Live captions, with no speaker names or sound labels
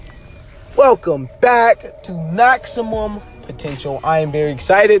Welcome back to Maximum Potential. I am very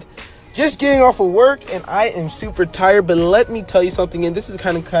excited. Just getting off of work and I am super tired, but let me tell you something, and this is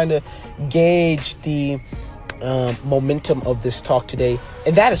kind of gauge the momentum of this talk today,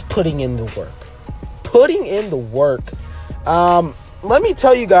 and that is putting in the work. Putting in the work. Let me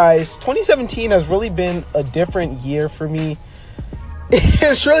tell you guys, 2017 has really been a different year for me.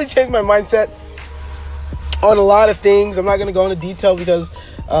 It's really changed my mindset on a lot of things. I'm not going to go into detail because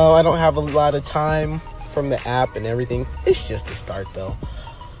I don't have a lot of time from the app and everything. It's just the start though.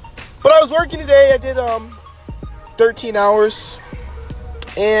 But I was working today. I did 13 hours.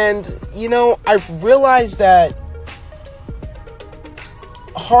 And, I've realized that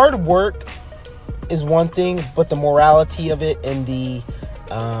hard work is one thing, but the morality of it and the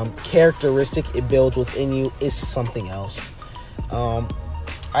characteristic it builds within you is something else.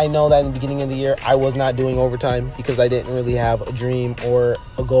 I know that in the beginning of the year, I was not doing overtime because I didn't really have a dream or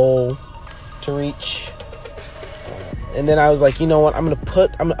a goal to reach. And then I was like, you know what? I'm gonna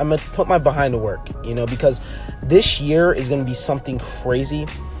put my behind to work, because this year is gonna be something crazy,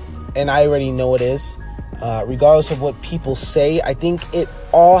 and I already know it is. Regardless of what people say, I think it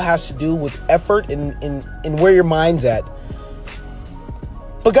all has to do with effort and where your mind's at.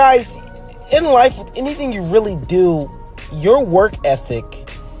 But guys, in life, with anything you really do, your work ethic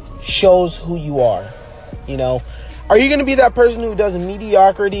shows who you are. Are you going to be that person who does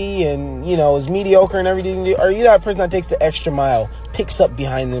mediocrity and, is mediocre and everything? Are you that person that takes the extra mile, picks up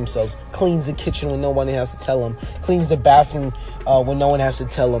behind themselves, cleans the kitchen when nobody has to tell them, cleans the bathroom when no one has to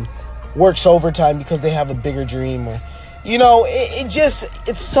tell them, works overtime because they have a bigger dream? Or,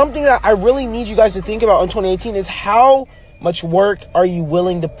 it's something that I really need you guys to think about in 2018 is how much work are you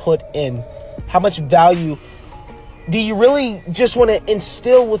willing to put in? How much value do you really just want to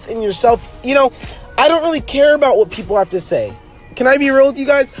instill within yourself? I don't really care about what people have to say. Can I be real with you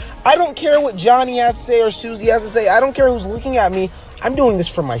guys? I don't care what Johnny has to say or Susie has to say. I don't care who's looking at me. I'm doing this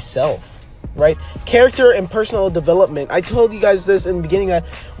for myself, right? Character and personal development. I told you guys this in the beginning that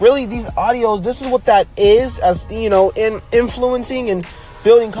really these audios, this is what that is, as in influencing and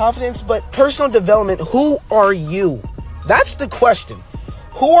building confidence. But personal development, who are you? That's the question.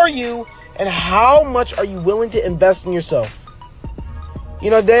 Who are you? And how much are you willing to invest in yourself?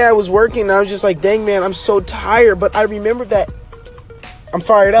 Today I was working and I was just like, dang man, I'm so tired. But I remembered that I'm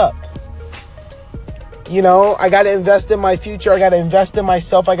fired up. I got to invest in my future. I got to invest in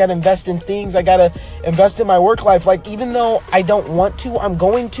myself. I got to invest in things. I got to invest in my work life. Like, even though I don't want to, I'm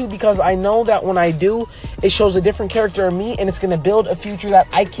going to, because I know that when I do, it shows a different character in me and it's going to build a future that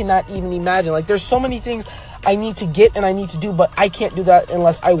I cannot even imagine. Like, there's so many things I need to get and I need to do, but I can't do that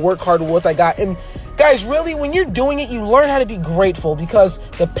unless I work hard with what I got. And guys, really, when you're doing it, you learn how to be grateful because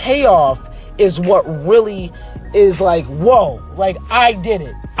the payoff is what really is like, whoa, like I did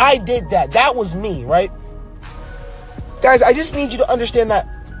it. I did that. That was me, right? Guys, I just need you to understand that,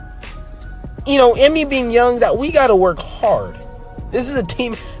 in me being young, that we got to work hard. This is a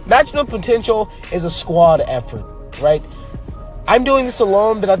team. Maximum Potential is a squad effort, right? I'm doing this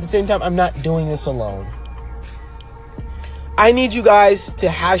alone, but at the same time, I'm not doing this alone. I need you guys to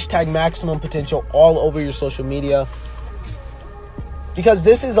hashtag Maximum Potential all over your social media because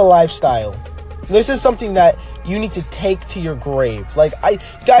this is a lifestyle. This is something that you need to take to your grave. Like,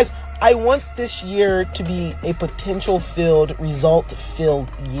 I want this year to be a potential-filled,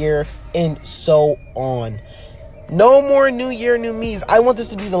 result-filled year and so on. No more new year, new me's. I want this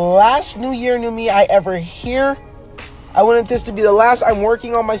to be the last new year, new me I ever hear. I want this to be the last I'm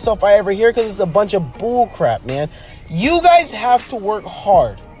working on myself I ever hear because it's a bunch of bull crap, man. You guys have to work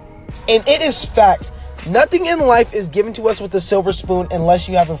hard. And it is facts. Nothing in life is given to us with a silver spoon unless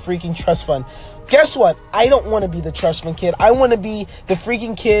you have a freaking trust fund. Guess what? I don't want to be the trust fund kid. I want to be the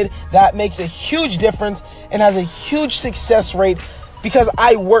freaking kid that makes a huge difference and has a huge success rate because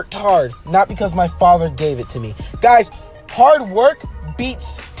I worked hard, not because my father gave it to me. Guys, hard work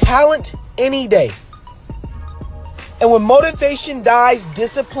beats talent any day. And when motivation dies,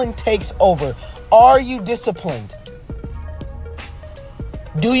 discipline takes over. Are you disciplined?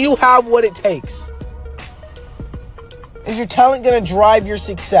 Do you have what it takes? Is your talent going to drive your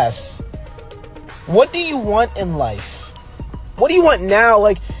success? What do you want in life? What do you want now?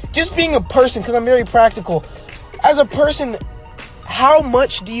 Like, just being a person, because I'm very practical. As a person, how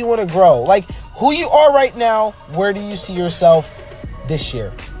much do you want to grow? Like, who you are right now, where do you see yourself this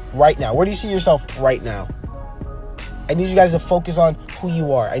year? Right now. Where do you see yourself right now? I need you guys to focus on who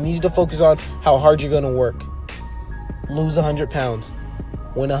you are. I need you to focus on how hard you're going to work. Lose 100 pounds.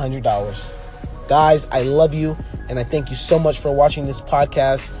 Win $100. Guys, I love you, and I thank you so much for watching this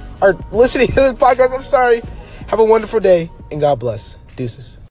podcast, or listening to this podcast. I'm sorry. Have a wonderful day, and God bless. Deuces.